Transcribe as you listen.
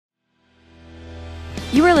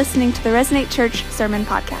You are listening to the Resonate Church Sermon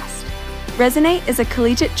Podcast. Resonate is a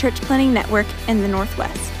collegiate church planting network in the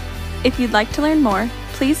Northwest. If you'd like to learn more,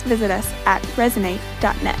 please visit us at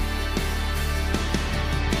resonate.net.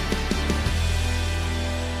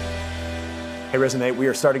 Hey Resonate, we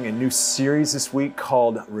are starting a new series this week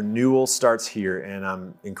called Renewal Starts Here, and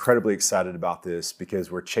I'm incredibly excited about this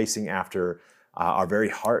because we're chasing after our very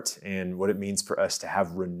heart and what it means for us to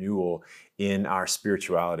have renewal in our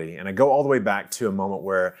spirituality. And I go all the way back to a moment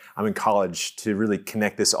where I'm in college to really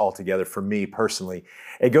connect this all together for me personally.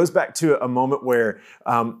 It goes back to a moment where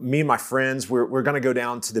me and my friends, we're going to go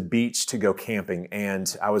down to the beach to go camping.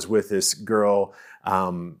 And I was with this girl,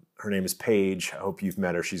 her name is Paige. I hope you've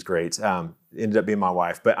met her. She's great. Ended up being my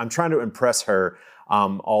wife, but I'm trying to impress her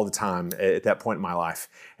all the time at that point in my life.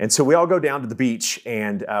 And so we all go down to the beach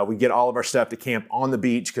and we get all of our stuff to camp on the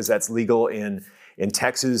beach because that's legal in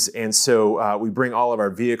Texas. And so we bring all of our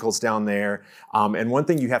vehicles down there. And one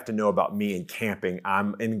thing you have to know about me in camping,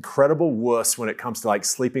 I'm an incredible wuss when it comes to like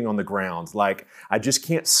sleeping on the ground. Like I just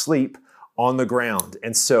can't sleep on the ground.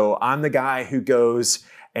 And so I'm the guy who goes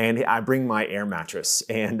and I bring my air mattress.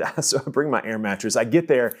 And so I bring my air mattress. I get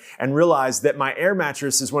there and realize that my air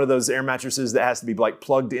mattress is one of those air mattresses that has to be like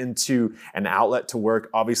plugged into an outlet to work.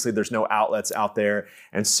 Obviously, there's no outlets out there.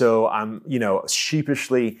 And so I'm,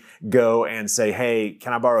 sheepishly go and say, hey,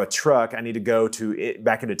 can I borrow a truck? I need to go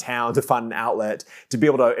back into town to find an outlet to be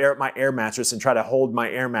able to air up my air mattress and try to hold my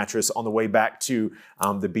air mattress on the way back to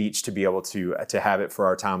the beach to be able to have it for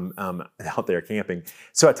our time out there camping.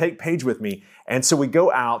 So I take Paige with me. And so we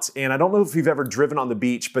go out, and I don't know if you've ever driven on the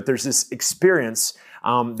beach, but there's this experience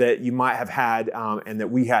that you might have had and that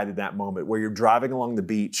we had at that moment where you're driving along the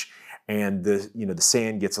beach and the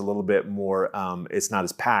sand gets a little bit more, it's not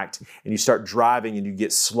as packed, and you start driving and you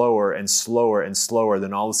get slower and slower and slower,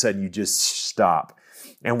 then all of a sudden you just stop.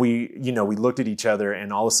 And we looked at each other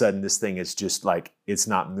and all of a sudden this thing is just like, it's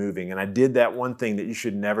not moving. And I did that one thing that you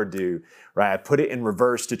should never do, right? I put it in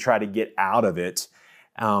reverse to try to get out of it.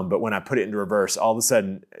 But when I put it into reverse, all of a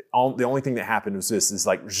sudden, the only thing that happened was this is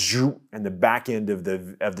like, zoom, and the back end of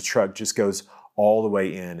the truck just goes all the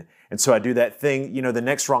way in. And so I do that thing, the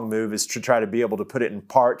next wrong move is to try to be able to put it in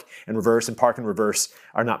park and reverse and park and reverse,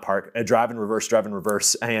 or not park, drive and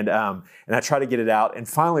reverse. And I try to get it out. And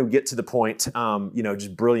finally we get to the point,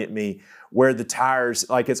 just brilliant me, where the tires,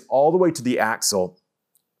 like it's all the way to the axle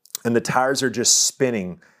and the tires are just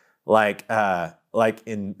spinning like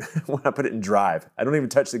in when I put it in drive. I don't even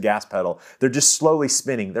touch the gas pedal. They're just slowly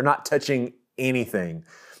spinning. They're not touching anything.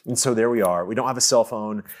 And so there we are. We don't have a cell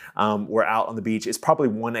phone. We're out on the beach. It's probably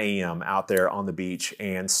 1 a.m. out there on the beach.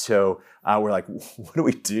 And so we're like, what do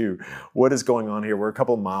we do? What is going on here? We're a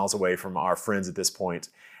couple of miles away from our friends at this point.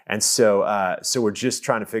 And so we're just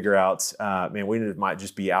trying to figure out, we might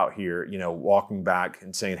just be out here, walking back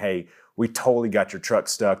and saying, hey, we totally got your truck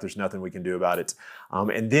stuck. There's nothing we can do about it.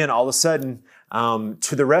 And then all of a sudden,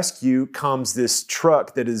 to the rescue comes this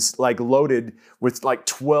truck that is like loaded with like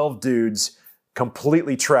 12 dudes,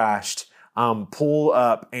 completely trashed, pull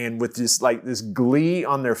up and with this glee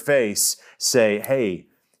on their face say, hey,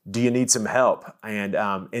 do you need some help? And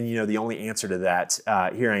the only answer to that,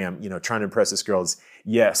 here I am, trying to impress this girl is,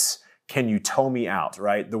 yes. Can you tow me out,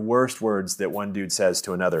 right? The worst words that one dude says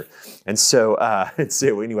to another. And so,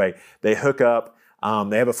 anyway, they hook up.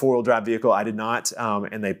 They have a 4-wheel drive vehicle. I did not.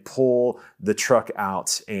 And they pull the truck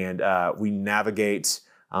out and we navigate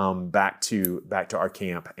back to our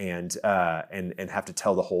camp and have to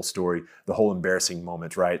tell the whole story, the whole embarrassing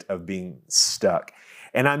moment, right, of being stuck.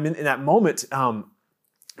 And I'm in that moment,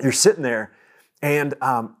 you're sitting there and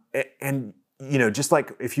just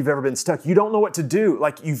like if you've ever been stuck, you don't know what to do.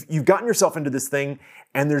 Like you've gotten yourself into this thing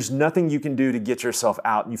and there's nothing you can do to get yourself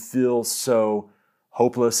out. And you feel so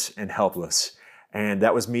hopeless and helpless. And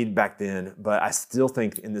that was me back then. But I still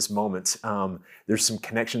think in this moment, there's some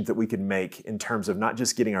connections that we can make in terms of not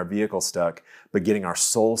just getting our vehicle stuck, but getting our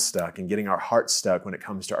soul stuck and getting our heart stuck when it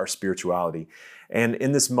comes to our spirituality. And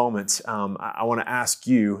in this moment, I want to ask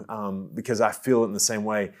you, because I feel it in the same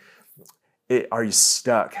way, are you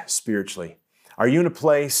stuck spiritually? Are you in a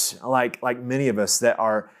place like many of us that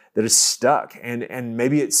is stuck and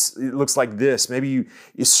maybe it looks like this? Maybe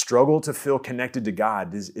you struggle to feel connected to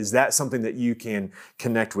God. Is that something that you can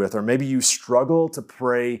connect with? Or maybe you struggle to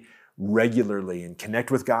pray regularly and connect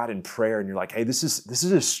with God in prayer and you're like, hey, this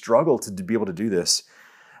is a struggle to be able to do this.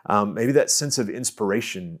 Maybe that sense of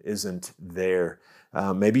inspiration isn't there.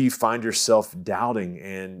 Maybe you find yourself doubting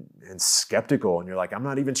and skeptical and you're like, I'm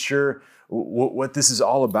not even sure what this is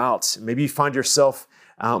all about. Maybe you find yourself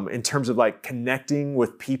in terms of like connecting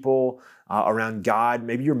with people around God.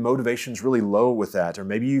 Maybe your motivation's really low with that, or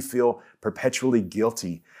maybe you feel perpetually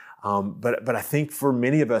guilty. But I think for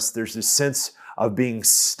many of us, there's this sense of being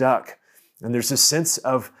stuck. And there's this sense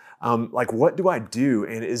of like, what do I do?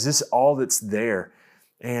 And is this all that's there?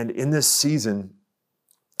 And in this season,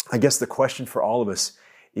 I guess the question for all of us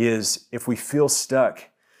is, if we feel stuck,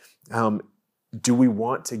 do we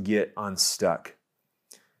want to get unstuck?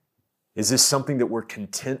 Is this something that we're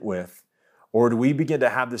content with? Or do we begin to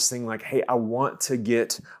have this thing like, hey, I want to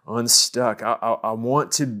get unstuck. I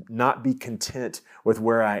want to not be content with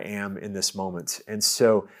where I am in this moment. And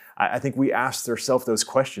so I think we ask ourselves those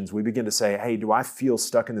questions. We begin to say, hey, do I feel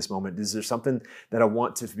stuck in this moment? Is there something that I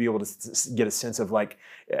want to be able to get a sense of like,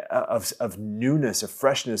 of newness, of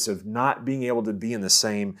freshness, of not being able to be in the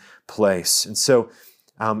same place? And so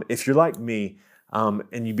if you're like me,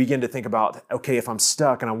 and you begin to think about, okay, if I'm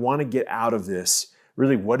stuck and I want to get out of this,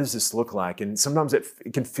 really, what does this look like? And sometimes it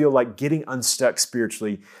can feel like getting unstuck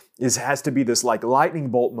spiritually has to be this like lightning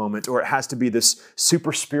bolt moment, or it has to be this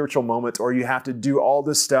super spiritual moment, or you have to do all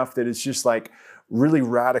this stuff that is just like really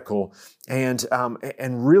radical. And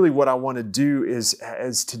really what I want to do is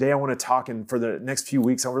today I want to talk, and for the next few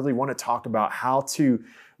weeks, I really want to talk about how to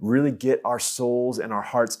really get our souls and our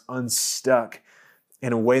hearts unstuck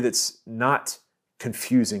in a way that's not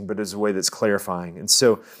confusing, but as a way that's clarifying. And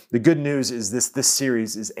so the good news is this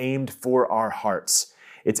series is aimed for our hearts.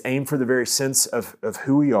 It's aimed for the very sense of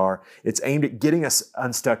who we are. It's aimed at getting us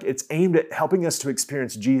unstuck. It's aimed at helping us to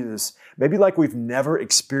experience Jesus, maybe like we've never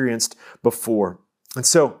experienced before. And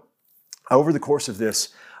so over the course of this,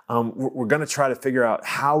 we're going to try to figure out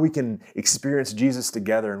how we can experience Jesus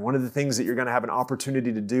together. And one of the things that you're going to have an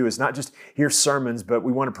opportunity to do is not just hear sermons, but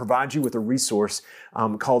we want to provide you with a resource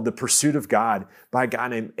called The Pursuit of God by a guy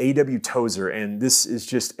named A.W. Tozer. And this is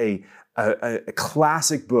just a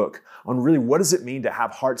classic book on really what does it mean to have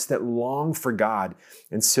hearts that long for God.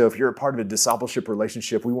 And so if you're a part of a discipleship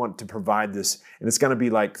relationship, we want to provide this, and it's going to be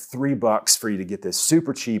like $3 for you to get this,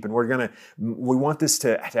 super cheap. And we want this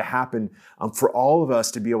to happen for all of us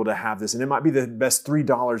to be able to have this. And it might be the best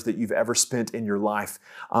 $3 that you've ever spent in your life.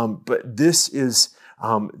 But this is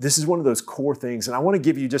one of those core things. And I want to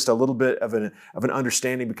give you just a little bit of an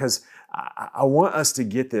understanding, because I want us to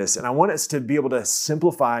get this, and I want us to be able to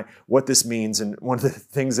simplify what this means. And one of the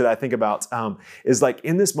things that I think about is like,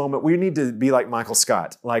 in this moment, we need to be like Michael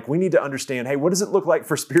Scott. Like, we need to understand, hey, what does it look like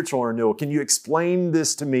for spiritual renewal? Can you explain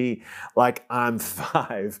this to me like I'm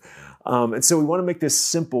 5? And so we want to make this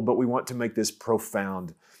simple, but we want to make this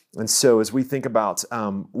profound. And so as we think about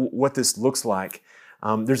what this looks like,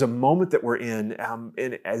 there's a moment that we're in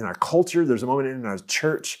our culture. There's a moment in our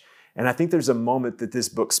church. And I think there's a moment that this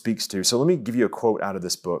book speaks to. So let me give you a quote out of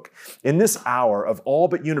this book. In this hour of all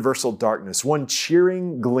but universal darkness, one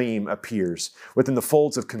cheering gleam appears within the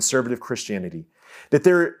folds of conservative Christianity, that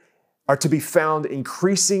there are to be found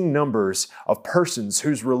increasing numbers of persons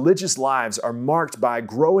whose religious lives are marked by a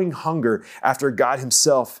growing hunger after God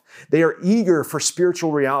Himself. They are eager for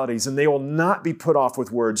spiritual realities, and they will not be put off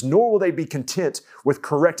with words, nor will they be content with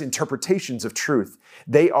correct interpretations of truth.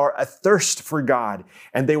 They are athirst for God,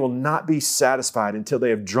 and they will not be satisfied until they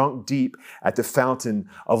have drunk deep at the fountain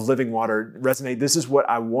of living water. Resonate, this is what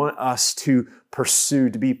I want us to pursue,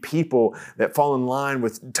 to be people that fall in line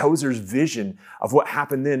with Tozer's vision of what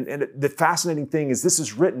happened then. And the fascinating thing is this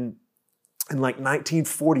is written in like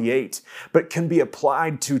 1948, but can be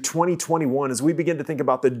applied to 2021 as we begin to think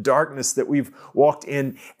about the darkness that we've walked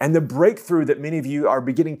in and the breakthrough that many of you are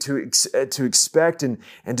beginning to expect and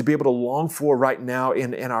to be able to long for right now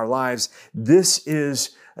in our lives. This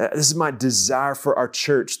is my desire for our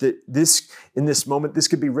church, that in this moment, this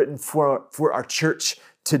could be written for our church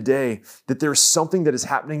today, that there's something that is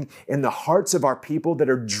happening in the hearts of our people that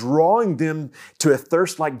are drawing them to a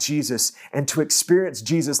thirst like Jesus and to experience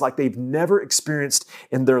Jesus like they've never experienced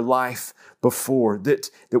in their life before,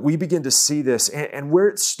 that we begin to see this. And where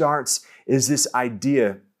it starts is this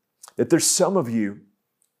idea that there's some of you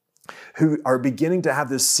who are beginning to have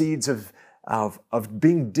the seeds of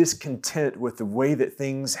being discontent with the way that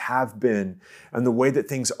things have been and the way that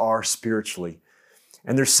things are spiritually.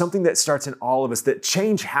 And there's something that starts in all of us, that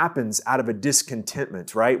change happens out of a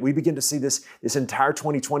discontentment, right? We begin to see this entire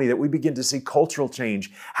 2020, that we begin to see cultural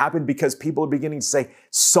change happen because people are beginning to say,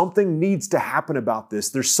 something needs to happen about this.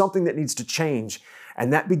 There's something that needs to change.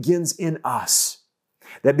 And that begins in us.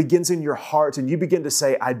 that begins in your heart, and you begin to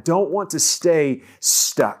say, I don't want to stay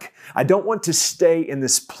stuck. I don't want to stay in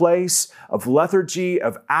this place of lethargy,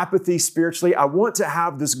 of apathy spiritually. I want to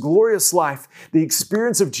have this glorious life, the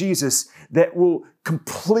experience of Jesus that will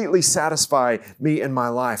completely satisfy me in my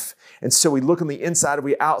life. And so we look on the inside and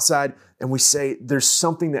we outside and we say, there's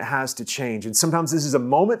something that has to change. And sometimes this is a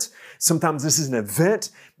moment, sometimes this is an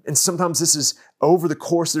event, and sometimes this is over the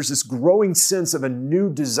course, there's this growing sense of a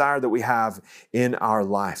new desire that we have in our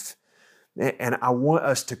life. And I want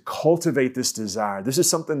us to cultivate this desire. This is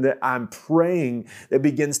something that I'm praying that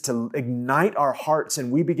begins to ignite our hearts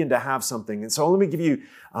and we begin to have something. And so let me give you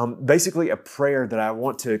basically a prayer that I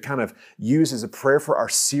want to kind of use as a prayer for our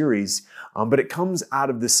series. But it comes out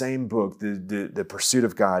of the same book, the Pursuit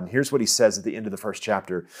of God. And here's what he says at the end of the first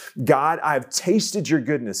chapter. God, I have tasted your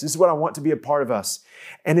goodness. This is what I want to be a part of us.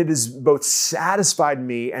 And it has both satisfied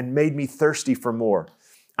me and made me thirsty for more.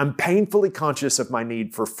 I'm painfully conscious of my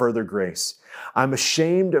need for further grace. I'm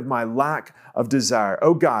ashamed of my lack of desire.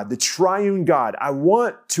 Oh God, the triune God, I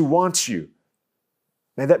want to want you.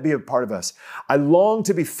 May that be a part of us. I long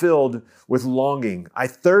to be filled with longing. I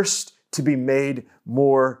thirst to be made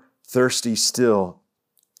more thirsty still.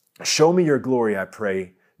 Show me your glory, I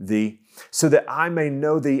pray thee, so that I may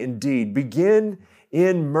know thee indeed. Begin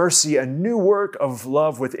in mercy a new work of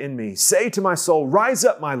love within me. Say to my soul, rise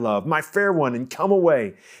up, my love, my fair one, and come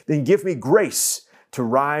away. Then give me grace to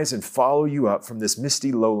rise and follow you up from this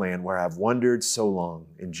misty lowland where I've wandered so long.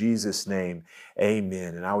 In Jesus' name,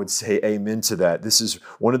 amen. And I would say amen to that. This is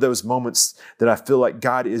one of those moments that I feel like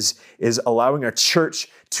God is allowing our church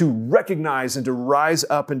to recognize and to rise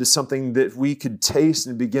up into something that we could taste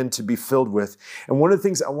and begin to be filled with. And one of the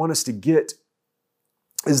things I want us to get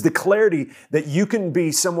is the clarity that you can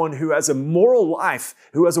be someone who has a moral life,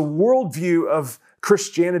 who has a worldview of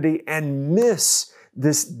Christianity and miss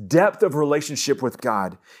this depth of relationship with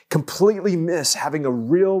God, completely miss having a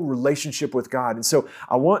real relationship with God. And so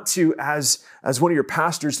I want to, as one of your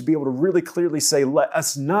pastors, to be able to really clearly say, let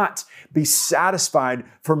us not be satisfied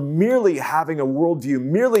for merely having a worldview,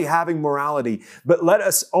 merely having morality, but let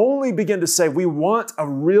us only begin to say, we want a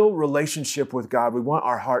real relationship with God. We want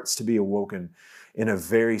our hearts to be awoken in a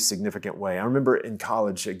very significant way. I remember in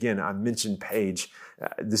college, again, I mentioned Paige.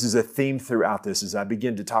 This is a theme throughout this as I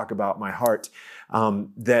begin to talk about my heart,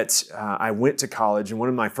 that I went to college, and one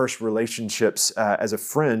of my first relationships as a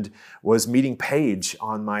friend was meeting Paige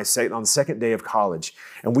on the second day of college.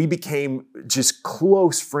 And we became just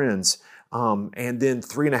close friends. And then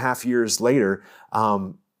 3.5 years later,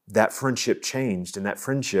 that friendship changed, and that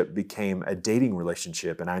friendship became a dating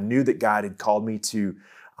relationship. And I knew that God had called me to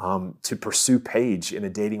pursue Paige in a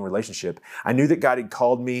dating relationship. I knew that God had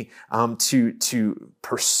called me to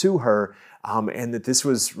pursue her, and that this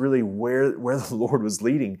was really where the Lord was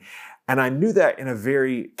leading. And I knew that in a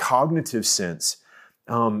very cognitive sense.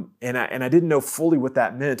 And I didn't know fully what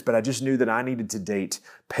that meant, but I just knew that I needed to date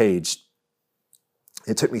Paige.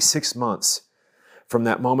 It took me 6 months from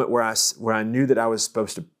that moment where I knew that I was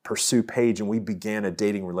supposed to pursue Paige and we began a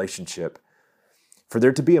dating relationship, for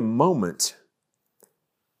there to be a moment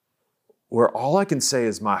where all I can say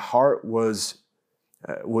is my heart was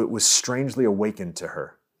strangely awakened to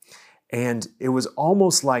her. And it was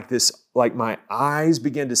almost like this, like my eyes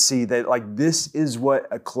began to see that, like, this is what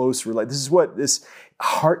this is what this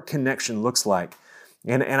heart connection looks like.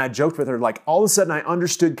 And I joked with her, like, all of a sudden I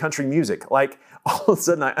understood country music. Like, all of a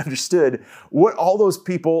sudden I understood what all those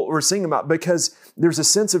people were singing about, because there's a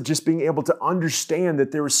sense of just being able to understand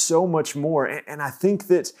that there was so much more. And I think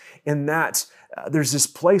that in that, there's this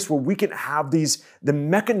place where we can have the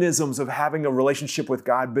mechanisms of having a relationship with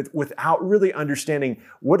God, but without really understanding,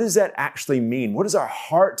 what does that actually mean? What does our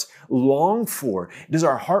heart long for? Does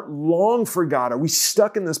our heart long for God? Are we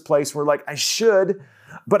stuck in this place where, like, I should,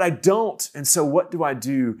 but I don't? And so what do I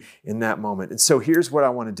do in that moment? And so here's what I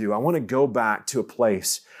want to do. I want to go back to a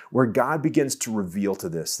place where God begins to reveal to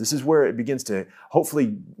this. This is where it begins to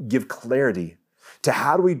hopefully give clarity to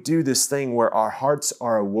how do we do this thing where our hearts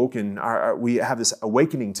are awoken, we have this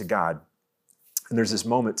awakening to God. And there's this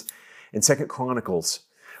moment in 2 Chronicles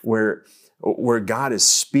where God is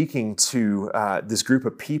speaking to this group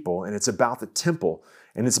of people, and it's about the temple.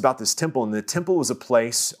 And it's about this temple. And the temple was a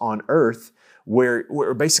place on earth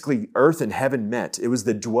where basically earth and heaven met. It was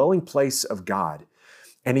the dwelling place of God.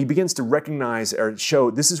 And he begins to recognize or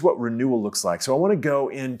show this is what renewal looks like. So I want to go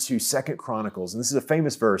into 2 Chronicles, and this is a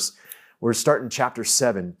famous verse. We're starting chapter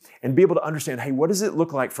 7 and be able to understand, hey, what does it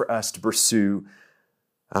look like for us to pursue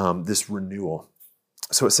this renewal?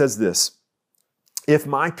 So it says this: if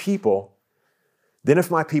my people Then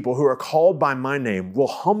if my people who are called by my name will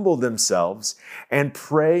humble themselves and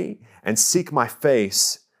pray and seek my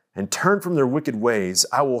face and turn from their wicked ways,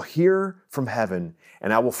 I will hear from heaven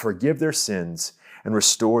and I will forgive their sins and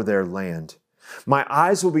restore their land. My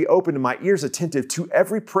eyes will be open and my ears attentive to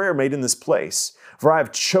every prayer made in this place. For I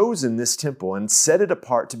have chosen this temple and set it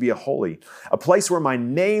apart to be a holy, a place where my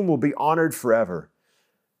name will be honored forever.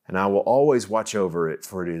 And I will always watch over it,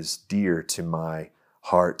 for it is dear to my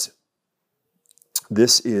heart.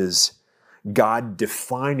 This is God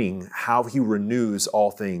defining how he renews all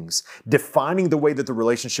things, defining the way that the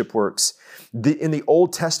relationship works. In the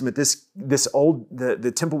Old Testament,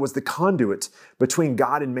 the temple was the conduit between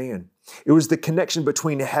God and man. It was the connection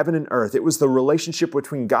between heaven and earth. It was the relationship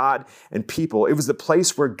between God and people. It was the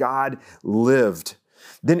place where God lived.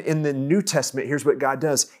 Then in the New Testament, here's what God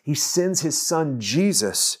does. He sends his son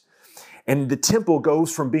Jesus, and the temple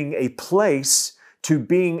goes from being a place to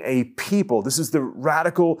being a people. This is the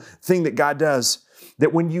radical thing that God does,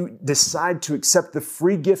 that when you decide to accept the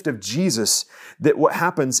free gift of Jesus, that what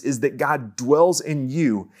happens is that God dwells in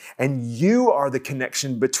you, and you are the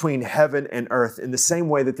connection between heaven and earth in the same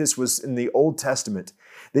way that this was in the Old Testament,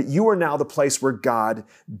 that you are now the place where God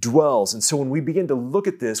dwells. And so when we begin to look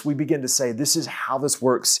at this, we begin to say, this is how this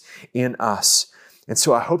works in us. And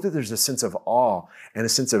so I hope that there's a sense of awe and a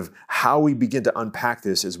sense of how we begin to unpack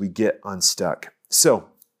this as we get unstuck. So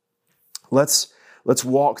let's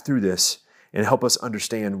walk through this and help us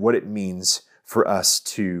understand what it means for us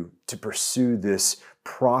to pursue this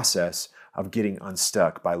process of getting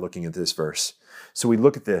unstuck by looking at this verse. So we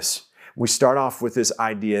look at this. We start off with this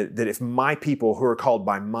idea that if my people who are called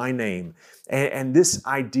by my name, and this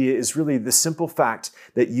idea is really the simple fact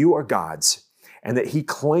that you are God's, and that he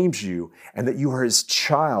claims you, and that you are his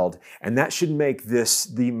child, and that should make this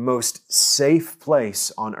the most safe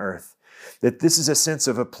place on earth. That this is a sense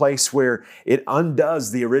of a place where it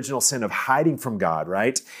undoes the original sin of hiding from God,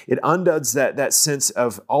 right? It undoes that sense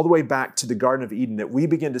of all the way back to the Garden of Eden, that we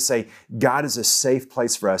begin to say, God is a safe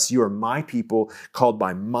place for us. You are my people called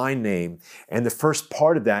by my name. And the first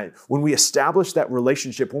part of that, when we establish that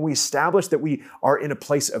relationship, when we establish that we are in a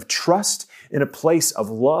place of trust, in a place of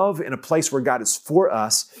love, in a place where God is for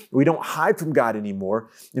us, we don't hide from God anymore.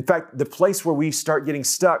 In fact, the place where we start getting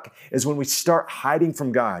stuck is when we start hiding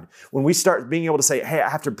from God. When we start being able to say, hey, I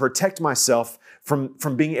have to protect myself from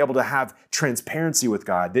being able to have transparency with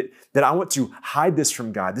God, that I want to hide this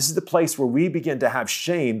from God. This is the place where we begin to have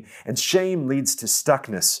shame, and shame leads to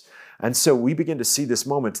stuckness. And so we begin to see this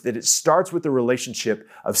moment that it starts with the relationship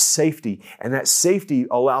of safety, and that safety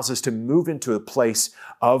allows us to move into a place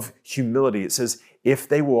of humility. It says, if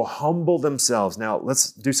they will humble themselves. Now,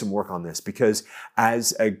 let's do some work on this, because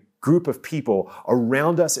as a group of people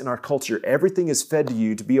around us in our culture, everything is fed to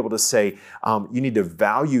you to be able to say, you need to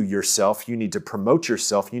value yourself, you need to promote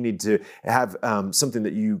yourself, you need to have something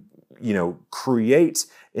that you create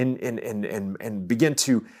and begin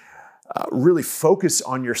to really focus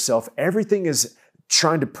on yourself. Everything is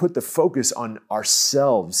trying to put the focus on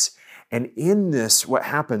ourselves. And in this, what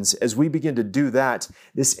happens as we begin to do that,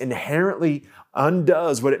 this inherently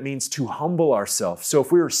undoes what it means to humble ourselves. So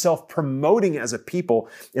if we are self-promoting as a people,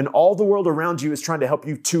 and all the world around you is trying to help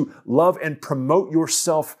you to love and promote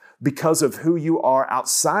yourself because of who you are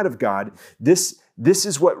outside of God, this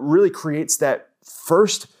is what really creates that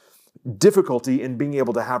first difficulty in being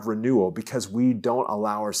able to have renewal, because we don't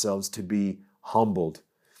allow ourselves to be humbled.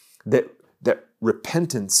 That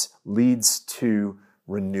repentance leads to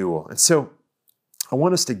renewal. And so I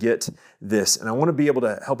want us to get this, and I want to be able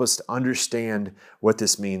to help us to understand what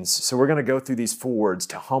this means. So we're going to go through these 4 words: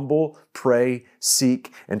 to humble, pray,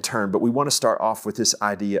 seek, and turn. But we want to start off with this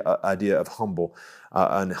idea of humble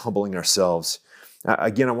and humbling ourselves.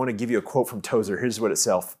 Again, I want to give you a quote from Tozer. Here's what it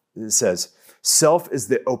says. Self is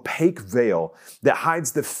the opaque veil that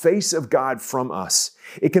hides the face of God from us.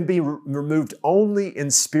 It can be removed only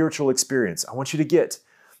in spiritual experience. I want you to get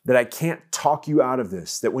that I can't talk you out of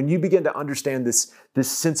this, that when you begin to understand this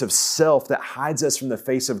sense of self that hides us from the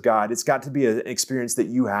face of God, it's got to be an experience that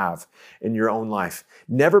you have in your own life,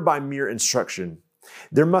 never by mere instruction.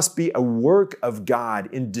 There must be a work of God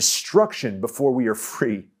in destruction before we are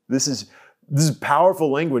free. This is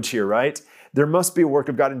powerful language here, right? There must be a work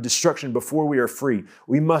of God in destruction before we are free.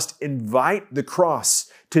 We must invite the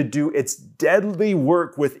cross to do its deadly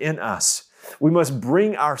work within us. We must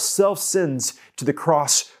bring our self-sins to the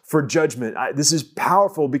cross for judgment. This is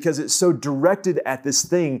powerful because it's so directed at this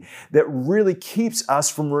thing that really keeps us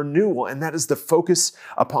from renewal, and that is the focus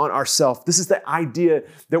upon ourself. This is the idea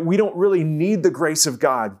that we don't really need the grace of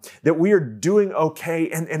God, that we are doing okay.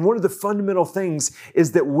 And one of the fundamental things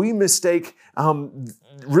is that we mistake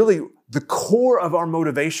really the core of our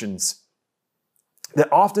motivations,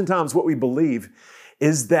 that oftentimes what we believe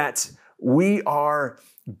is that we are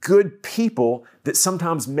good people that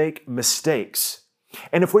sometimes make mistakes.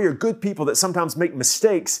 And if we are good people that sometimes make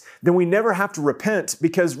mistakes, then we never have to repent,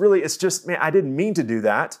 because really it's just, man, I didn't mean to do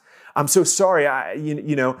that. I'm so sorry.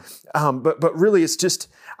 But really it's just,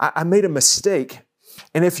 I made a mistake.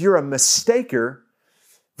 And if you're a mistaker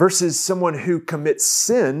versus someone who commits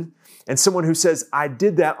sin and someone who says, I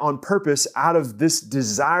did that on purpose out of this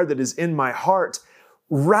desire that is in my heart,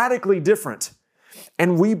 radically different.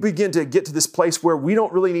 And we begin to get to this place where we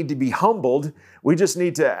don't really need to be humbled. We just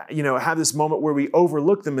need to, have this moment where we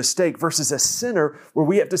overlook the mistake, versus a sinner where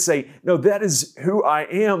we have to say, no, that is who I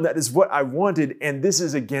am. That is what I wanted. And this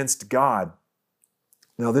is against God.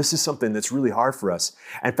 Now, this is something that's really hard for us.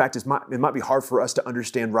 In fact, it might be hard for us to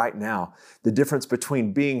understand right now the difference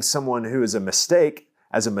between being someone who is a mistake,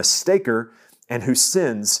 as a mistaker, and who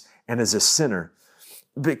sins and is a sinner.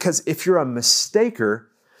 Because if you're a mistaker,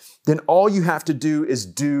 then all you have to do is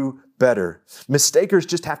do better. Mistakers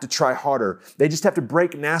just have to try harder. They just have to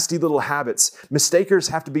break nasty little habits. Mistakers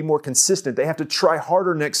have to be more consistent. They have to try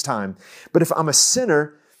harder next time. But if I'm a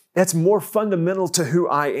sinner, that's more fundamental to who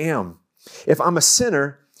I am. If I'm a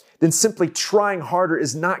sinner, then simply trying harder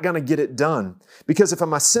is not going to get it done. Because if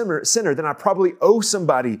I'm a sinner, then I probably owe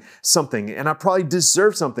somebody something, and I probably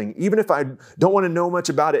deserve something. Even if I don't want to know much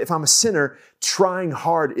about it, if I'm a sinner, trying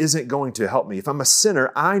hard isn't going to help me. If I'm a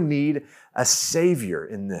sinner, I need a savior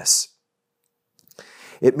in this.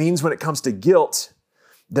 It means when it comes to guilt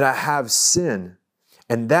that I have sin,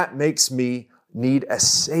 and that makes me need a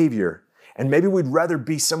savior. And maybe we'd rather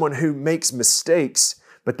be someone who makes mistakes,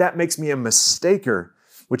 but that makes me a mistaker,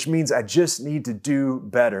 which means I just need to do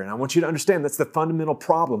better. And I want you to understand that's the fundamental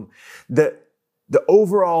problem. That the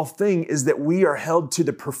overall thing is that we are held to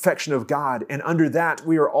the perfection of God, and under that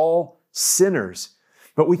we are all sinners.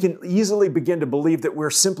 But we can easily begin to believe that we're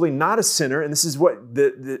simply not a sinner, and this is what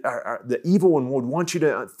the evil one would want you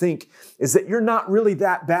to think, is that you're not really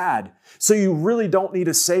that bad. So you really don't need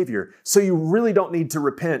a savior. So you really don't need to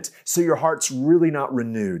repent. So your heart's really not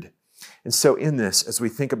renewed. And so in this, as we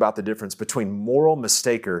think about the difference between moral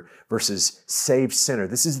mistaker versus saved sinner,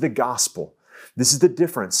 this is the gospel. This is the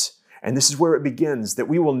difference. And this is where it begins, that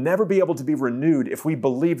we will never be able to be renewed if we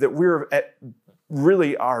believe that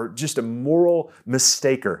really are just a moral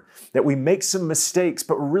mistaker, that we make some mistakes,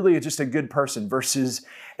 but really are just a good person, versus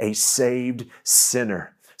a saved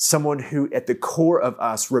sinner. Someone who at the core of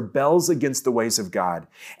us rebels against the ways of God.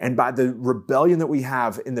 And by the rebellion that we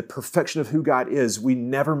have in the perfection of who God is, we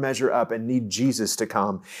never measure up and need Jesus to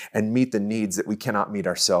come and meet the needs that we cannot meet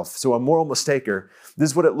ourselves. So a moral mistaker, this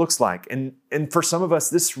is what it looks like. And for some of us,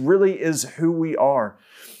 this really is who we are.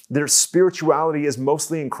 Their spirituality is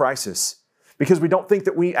mostly in crisis, because we don't think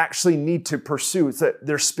that we actually need to pursue. It's that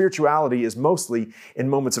their spirituality is mostly in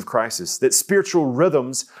moments of crisis, that spiritual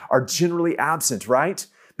rhythms are generally absent, right?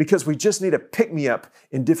 Because we just need a pick-me-up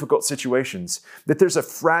in difficult situations. That there's a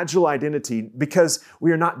fragile identity because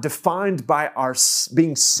we are not defined by our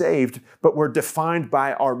being saved, but we're defined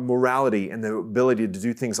by our morality and the ability to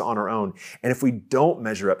do things on our own. And if we don't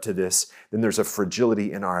measure up to this, then there's a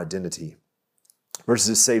fragility in our identity. Versus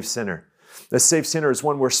a saved sinner. The saved sinner is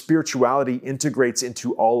one where spirituality integrates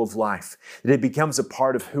into all of life. That it becomes a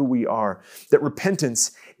part of who we are. That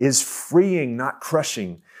repentance is freeing, not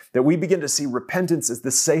crushing. That we begin to see repentance as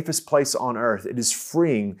the safest place on earth. It is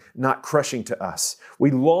freeing, not crushing to us.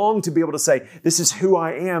 We long to be able to say, this is who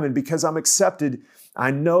I am, and because I'm accepted,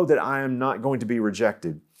 I know that I am not going to be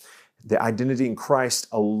rejected. The identity in Christ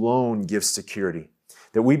alone gives security.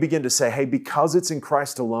 That we begin to say, hey, because it's in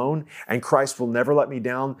Christ alone, and Christ will never let me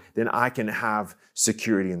down, then I can have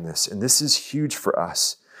security in this. And this is huge for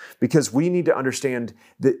us. Because we need to understand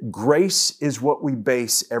that grace is what we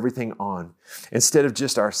base everything on, instead of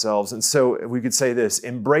just ourselves. And so we could say this: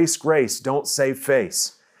 embrace grace, don't save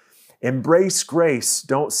face. Embrace grace,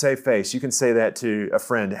 don't save face. You can say that to a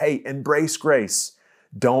friend. Hey, embrace grace,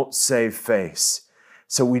 don't save face.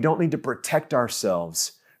 So we don't need to protect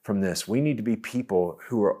ourselves from this. We need to be people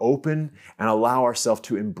who are open and allow ourselves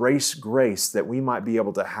to embrace grace, that we might be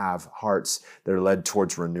able to have hearts that are led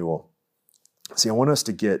towards renewal. See, I want us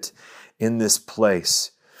to get in this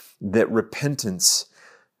place that repentance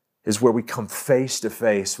is where we come face to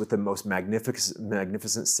face with the most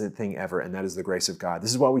magnificent thing ever, and that is the grace of God.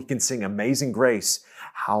 This is why we can sing Amazing Grace.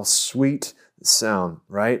 How sweet the sound,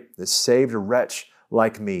 right? That saved a wretch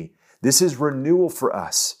like me. This is renewal for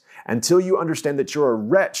us. Until you understand that you're a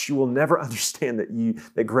wretch, you will never understand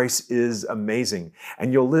that grace is amazing.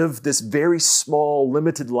 And you'll live this very small,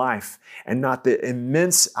 limited life and not the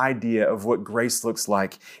immense idea of what grace looks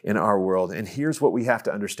like in our world. And here's what we have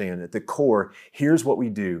to understand. At the core, here's what we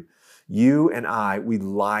do. You and I, we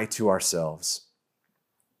lie to ourselves.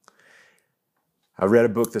 I read a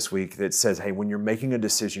book this week that says, hey, when you're making a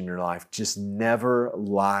decision in your life, just never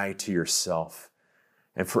lie to yourself.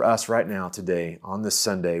 And for us right now, today, on this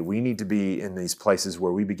Sunday, we need to be in these places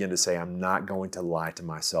where we begin to say, I'm not going to lie to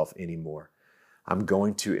myself anymore. I'm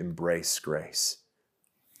going to embrace grace.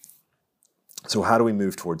 So how do we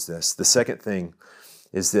move towards this? The second thing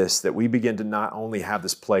is this, that we begin to not only have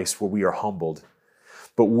this place where we are humbled,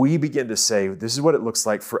 but we begin to say, this is what it looks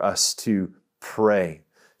like for us to pray.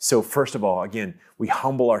 So first of all, again, we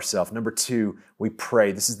humble ourselves. Number two, we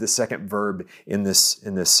pray. This is the second verb in this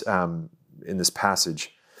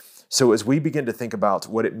passage. So as we begin to think about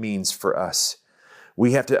what it means for us,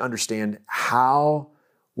 we have to understand how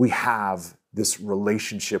we have this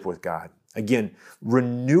relationship with God. Again,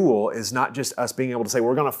 renewal is not just us being able to say,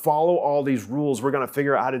 we're going to follow all these rules, we're going to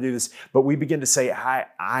figure out how to do this, but we begin to say,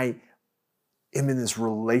 I am in this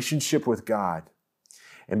relationship with God.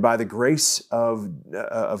 And by the grace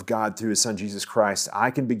of God through His Son, Jesus Christ,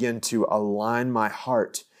 I can begin to align my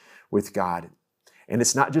heart with God. And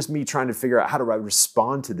it's not just me trying to figure out how do I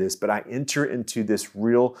respond to this, but I enter into this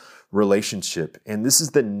real relationship. And this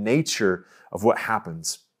is the nature of what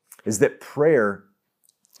happens, is that prayer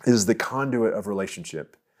is the conduit of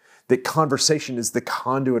relationship. That conversation is the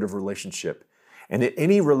conduit of relationship. And in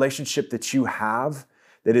any relationship that you have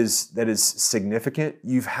that is significant,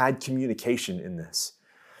 you've had communication in this.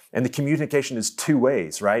 And the communication is two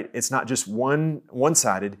ways, right? It's not just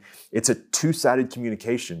one-sided, it's a two-sided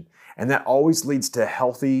communication. And that always leads to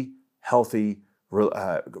healthy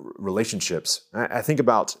relationships. I think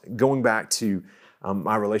about going back to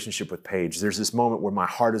my relationship with Paige. There's this moment where my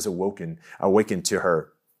heart is awakened to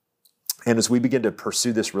her. And as we begin to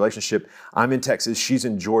pursue this relationship, I'm in Texas, she's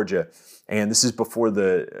in Georgia, and this is before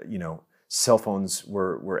the cell phones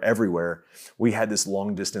were everywhere. We had this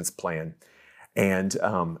long distance plan, and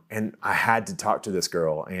I had to talk to this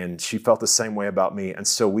girl, and she felt the same way about me. And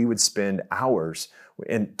so we would spend hours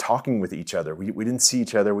in talking with each other. We didn't see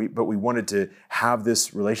each other, but we wanted to have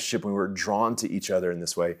this relationship. We were drawn to each other in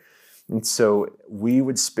this way, and so we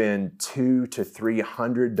would spend $200 to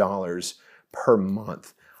 $300 per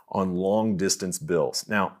month on long distance bills.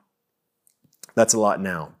 Now, that's a lot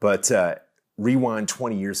now, but rewind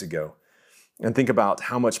 20 years ago and think about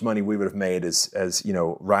how much money we would have made as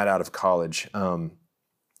right out of college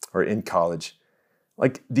or in college.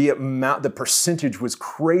 Like the percentage was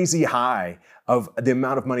crazy high of the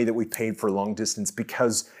amount of money that we paid for long distance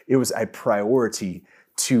because it was a priority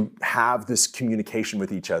to have this communication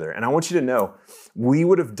with each other. And I want you to know, we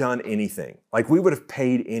would have done anything. Like we would have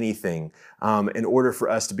paid anything in order for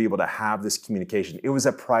us to be able to have this communication. It was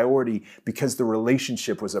a priority because the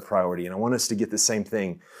relationship was a priority. And I want us to get the same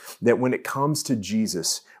thing, that when it comes to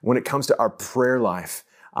Jesus, when it comes to our prayer life,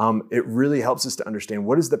 it really helps us to understand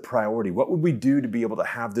what is the priority? What would we do to be able to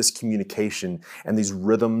have this communication and these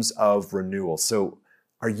rhythms of renewal? So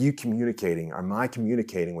are you communicating? Am I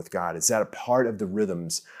communicating with God? Is that a part of the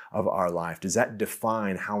rhythms of our life? Does that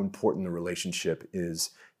define how important the relationship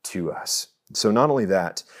is to us? So not only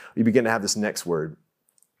that, we begin to have this next word.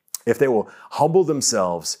 If they will humble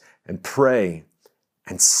themselves and pray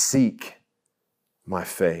and seek my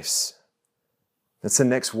face. That's the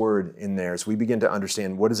next word in there as we begin to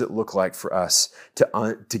understand what does it look like for us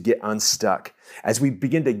to get unstuck. As we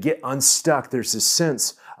begin to get unstuck, there's this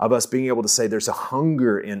sense of us being able to say there's a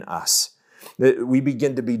hunger in us, that we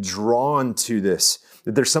begin to be drawn to this,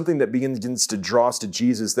 that there's something that begins to draw us to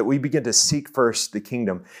Jesus, that we begin to seek first the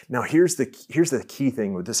kingdom. Now, here's the key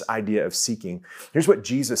thing with this idea of seeking. Here's what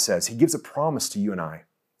Jesus says. He gives a promise to you and I.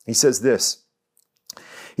 He says this.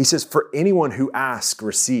 He says, for anyone who asks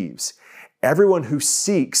receives. Everyone who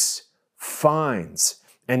seeks finds.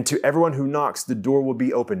 And to everyone who knocks, the door will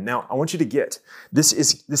be open. Now, I want you to get, this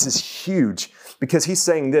is huge, because he's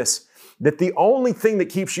saying this, that the only thing that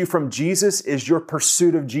keeps you from Jesus is your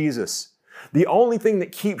pursuit of Jesus. The only thing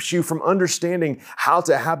that keeps you from understanding how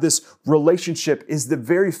to have this relationship is the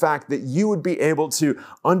very fact that you would be able to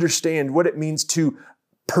understand what it means to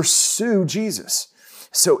pursue Jesus.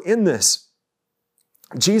 So in this,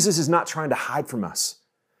 Jesus is not trying to hide from us.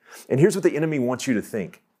 And here's what the enemy wants you to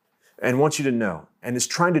think and wants you to know, and is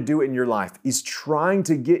trying to do it in your life. He's trying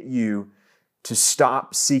to get you to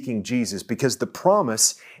stop seeking Jesus, because the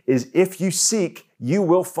promise is if you seek, you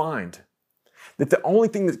will find. that the only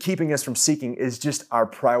thing that's keeping us from seeking is just our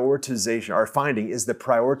prioritization. Our finding is the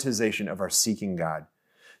prioritization of our seeking God.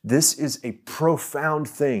 This is a profound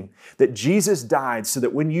thing, that Jesus died so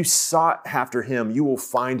that when you sought after him, you will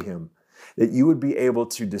find him, that you would be able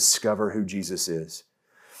to discover who Jesus is.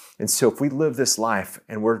 And so if we live this life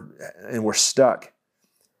and we're stuck,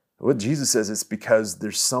 what Jesus says is because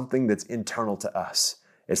there's something that's internal to us.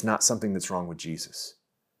 It's not something that's wrong with Jesus.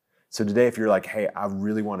 So today, if you're like, hey, I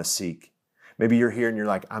really want to seek, maybe you're here and you're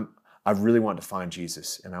like, I really want to find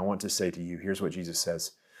Jesus. And I want to say to you, here's what Jesus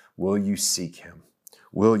says. Will you seek him?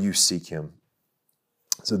 Will you seek him?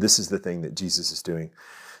 So this is the thing that Jesus is doing.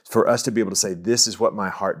 For us to be able to say, this is what my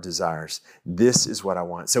heart desires. This is what I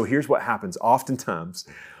want. So here's what happens. Oftentimes,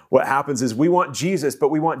 what happens is we want Jesus, but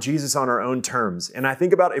we want Jesus on our own terms. And I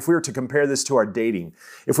think about if we were to compare this to our dating,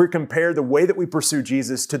 if we compare the way that we pursue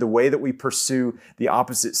Jesus to the way that we pursue the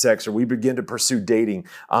opposite sex, or we begin to pursue dating,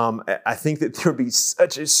 I think that there would be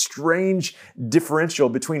such a strange differential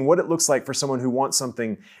between what it looks like for someone who wants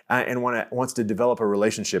something and wants to develop a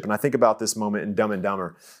relationship. And I think about this moment in Dumb and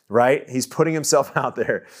Dumber, right? He's putting himself out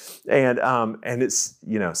there, and it's,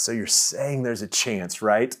 so you're saying there's a chance,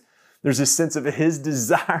 right? There's a sense of his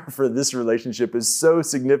desire for this relationship is so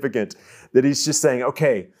significant that he's just saying,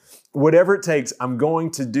 okay, whatever it takes, I'm going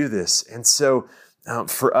to do this. And so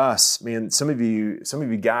for us, man, some of you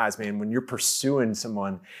guys, man, when you're pursuing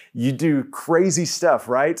someone, you do crazy stuff,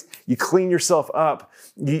 right? You clean yourself up.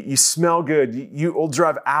 You smell good. You'll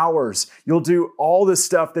drive hours. You'll do all this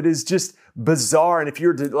stuff that is just bizarre. And if you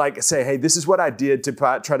were to say, hey, this is what I did to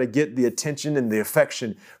try to get the attention and the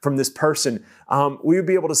affection from this person, we would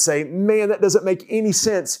be able to say, man, that doesn't make any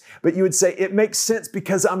sense. But you would say, it makes sense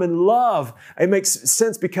because I'm in love. It makes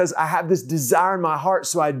sense because I have this desire in my heart,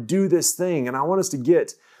 so I do this thing. And I want us to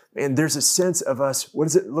get, and there's a sense of us, what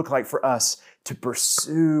does it look like for us to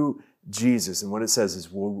pursue Jesus? And what it says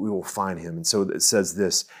is we will find him. And so it says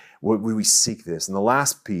this, we seek this. And the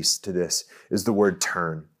last piece to this is the word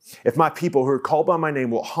turn. If my people who are called by my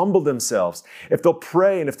name will humble themselves, if they'll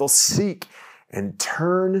pray and if they'll seek and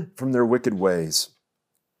turn from their wicked ways,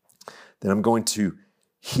 then I'm going to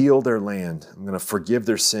heal their land. I'm going to forgive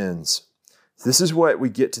their sins. This is what we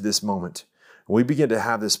get to this moment. We begin to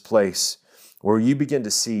have this place where you begin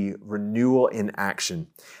to see renewal in action,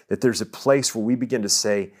 that there's a place where we begin to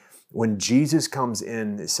say, when Jesus comes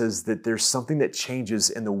in, it says that there's something that changes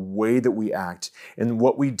in the way that we act and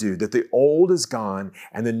what we do, that the old is gone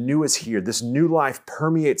and the new is here. This new life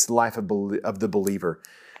permeates the life of the believer.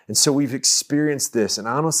 And so we've experienced this. And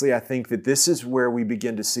honestly, I think that this is where we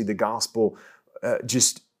begin to see the gospel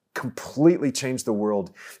just completely change the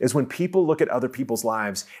world, is when people look at other people's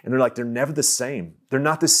lives and they're like, they're never the same. They're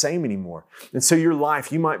not the same anymore. And so your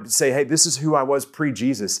life, you might say, hey, this is who I was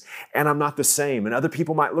pre-Jesus, and I'm not the same. And other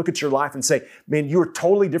people might look at your life and say, man, you are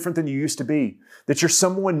totally different than you used to be, that you're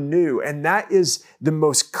someone new. And that is the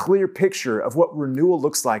most clear picture of what renewal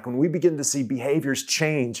looks like when we begin to see behaviors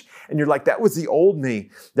change. And you're like, that was the old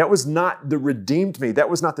me. That was not the redeemed me. That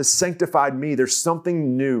was not the sanctified me. There's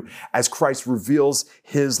something new as Christ reveals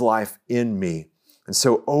his life in me. And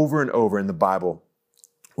so over and over in the Bible,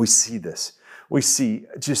 we see this. We see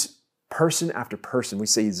just person after person. We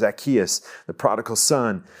see Zacchaeus, the prodigal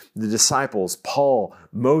son, the disciples, Paul,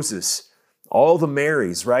 Moses, all the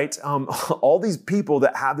Marys, right? All these people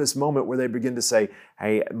that have this moment where they begin to say,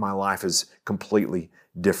 hey, my life is completely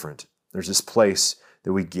different. There's this place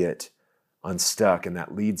that we get unstuck, and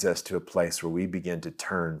that leads us to a place where we begin to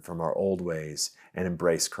turn from our old ways and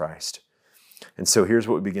embrace Christ. And so here's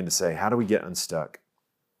what we begin to say. How do we get unstuck?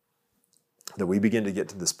 That we begin to get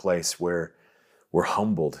to this place where we're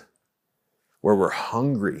humbled, where we're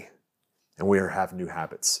hungry, and we have new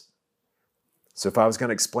habits. So if I was going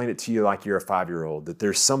to explain it to you like you're a 5-year-old, that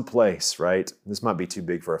there's some place, right? This might be too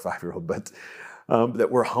big for a 5-year-old, but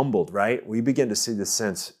that we're humbled, right? We begin to see this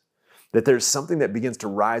sense that there's something that begins to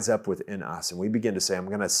rise up within us, and we begin to say, I'm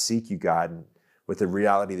going to seek you, God, and with the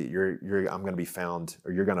reality that I'm going to be found,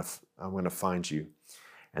 or I'm going to find you.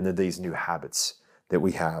 And then these new habits that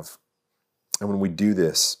we have. And when we do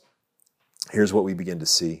this, here's what we begin to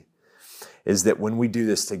see, is that when we do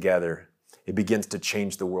this together, it begins to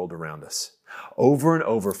change the world around us. Over and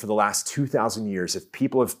over for the last 2,000 years, if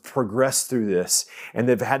people have progressed through this and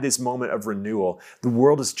they've had this moment of renewal, the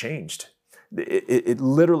world has changed. it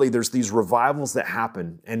literally, there's these revivals that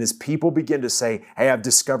happen. And as people begin to say, hey, I've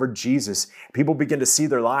discovered Jesus, people begin to see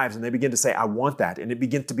their lives and they begin to say, I want that. And it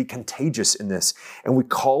begins to be contagious in this. And we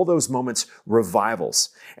call those moments revivals.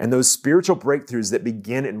 And those spiritual breakthroughs that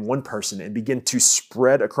begin in one person and begin to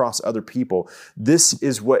spread across other people. This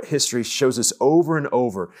is what history shows us over and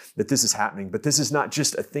over, that this is happening. But this is not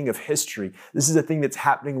just a thing of history. This is a thing that's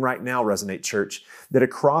happening right now, Resonate Church, that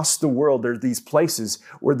across the world, there are these places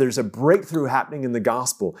where there's a breakthrough happening in the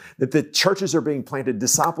gospel, that the churches are being planted,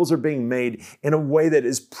 disciples are being made in a way that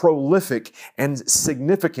is prolific and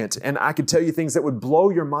significant. And I could tell you things that would blow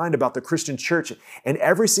your mind about the Christian church. And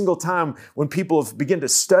every single time when people have begin to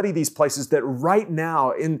study these places, that right now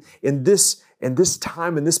in this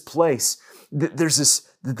time, in this place, there's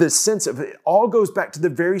this sense of it all goes back to the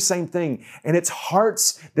very same thing. And it's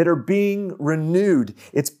hearts that are being renewed.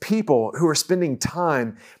 It's people who are spending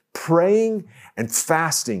time praying and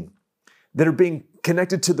fasting, that are being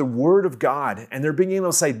connected to the Word of God, and they're being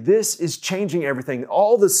able to say, this is changing everything.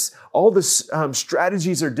 All this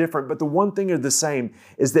strategies are different, but the one thing are the same,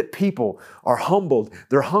 is that people are humbled,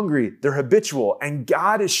 they're hungry, they're habitual, and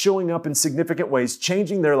God is showing up in significant ways,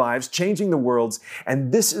 changing their lives, changing the world's,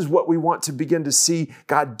 and this is what we want to begin to see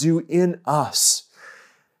God do in us.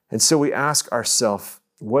 And so we ask ourselves,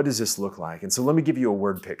 what does this look like? And so let me give you a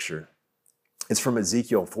word picture. It's from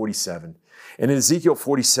Ezekiel 47. And in Ezekiel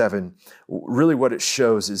 47, really what it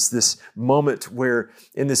shows is this moment where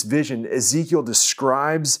in this vision, Ezekiel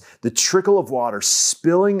describes the trickle of water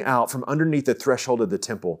spilling out from underneath the threshold of the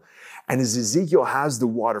temple. And as Ezekiel has the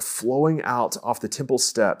water flowing out off the temple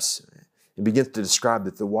steps, it begins to describe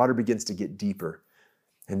that the water begins to get deeper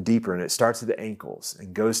and deeper. And it starts at the ankles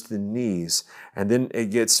and goes to the knees. And then it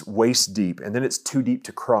gets waist deep. And then it's too deep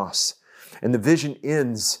to cross. And the vision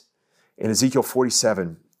ends in Ezekiel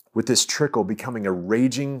 47 with this trickle becoming a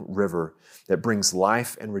raging river that brings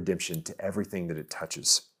life and redemption to everything that it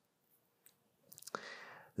touches.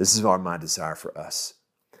 This is my desire for us,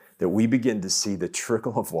 that we begin to see the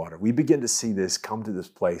trickle of water. We begin to see this come to this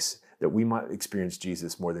place that we might experience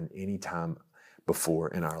Jesus more than any time before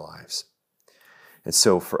in our lives. And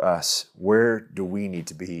so for us, where do we need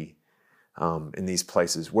to be in these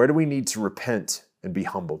places? Where do we need to repent and be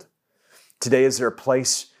humbled? Today, is there a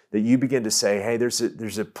place that you begin to say, hey, there's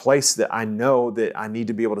a place that I know that I need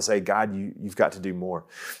to be able to say, God, you've got to do more.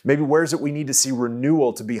 Maybe where is it we need to see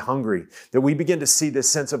renewal to be hungry? That we begin to see this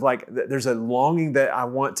sense of like, there's a longing that I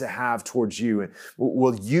want to have towards you. And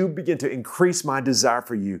will you begin to increase my desire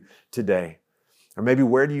for you today? Or maybe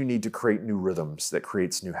where do you need to create new rhythms that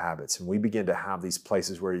creates new habits? And we begin to have these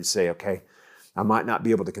places where you say, okay, I might not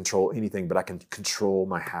be able to control anything, but I can control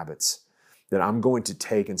my habits. That I'm going to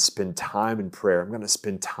take and spend time in prayer. I'm going to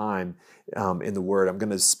spend time in the Word. I'm going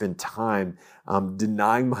to spend time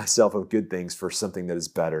denying myself of good things for something that is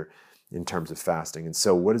better in terms of fasting. And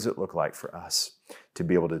so what does it look like for us to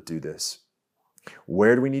be able to do this?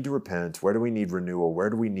 Where do we need to repent? Where do we need renewal? Where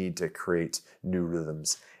do we need to create new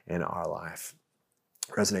rhythms in our life?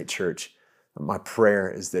 Resonate Church, my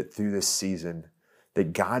prayer is that through this season,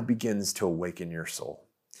 that God begins to awaken your soul.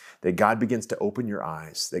 That God begins to open your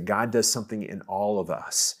eyes, that God does something in all of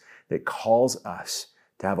us that calls us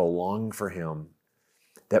to have a longing for Him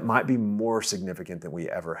that might be more significant than we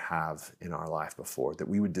ever have in our life before, that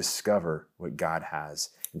we would discover what God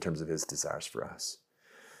has in terms of His desires for us.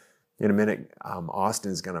 In a minute,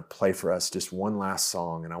 Austin is going to play for us just one last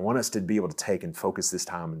song, and I want us to be able to take and focus this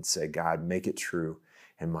time and say, God, make it true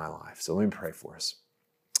in my life. So let me pray for us.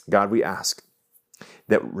 God, we ask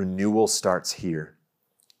that renewal starts here.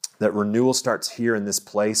 That renewal starts here in this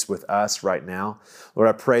place with us right now. Lord,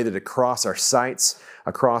 I pray that across our sites,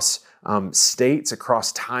 across states,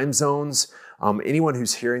 across time zones, anyone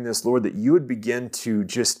who's hearing this, Lord, that you would begin to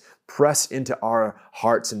just press into our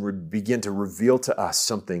hearts and begin to reveal to us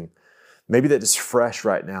something maybe that is fresh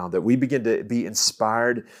right now, that we begin to be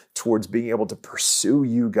inspired towards being able to pursue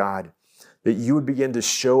you, God, that you would begin to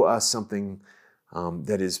show us something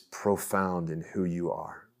that is profound in who you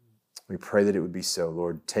are. We pray that it would be so.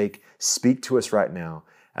 Lord, speak to us right now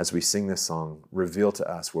as we sing this song. Reveal to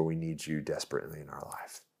us where we need you desperately in our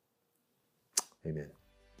life. Amen.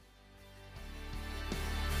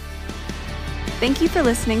 Thank you for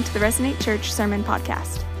listening to the Resonate Church Sermon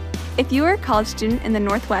Podcast. If you are a college student in the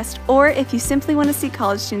Northwest, or if you simply want to see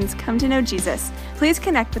college students come to know Jesus, please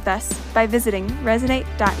connect with us by visiting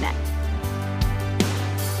resonate.net.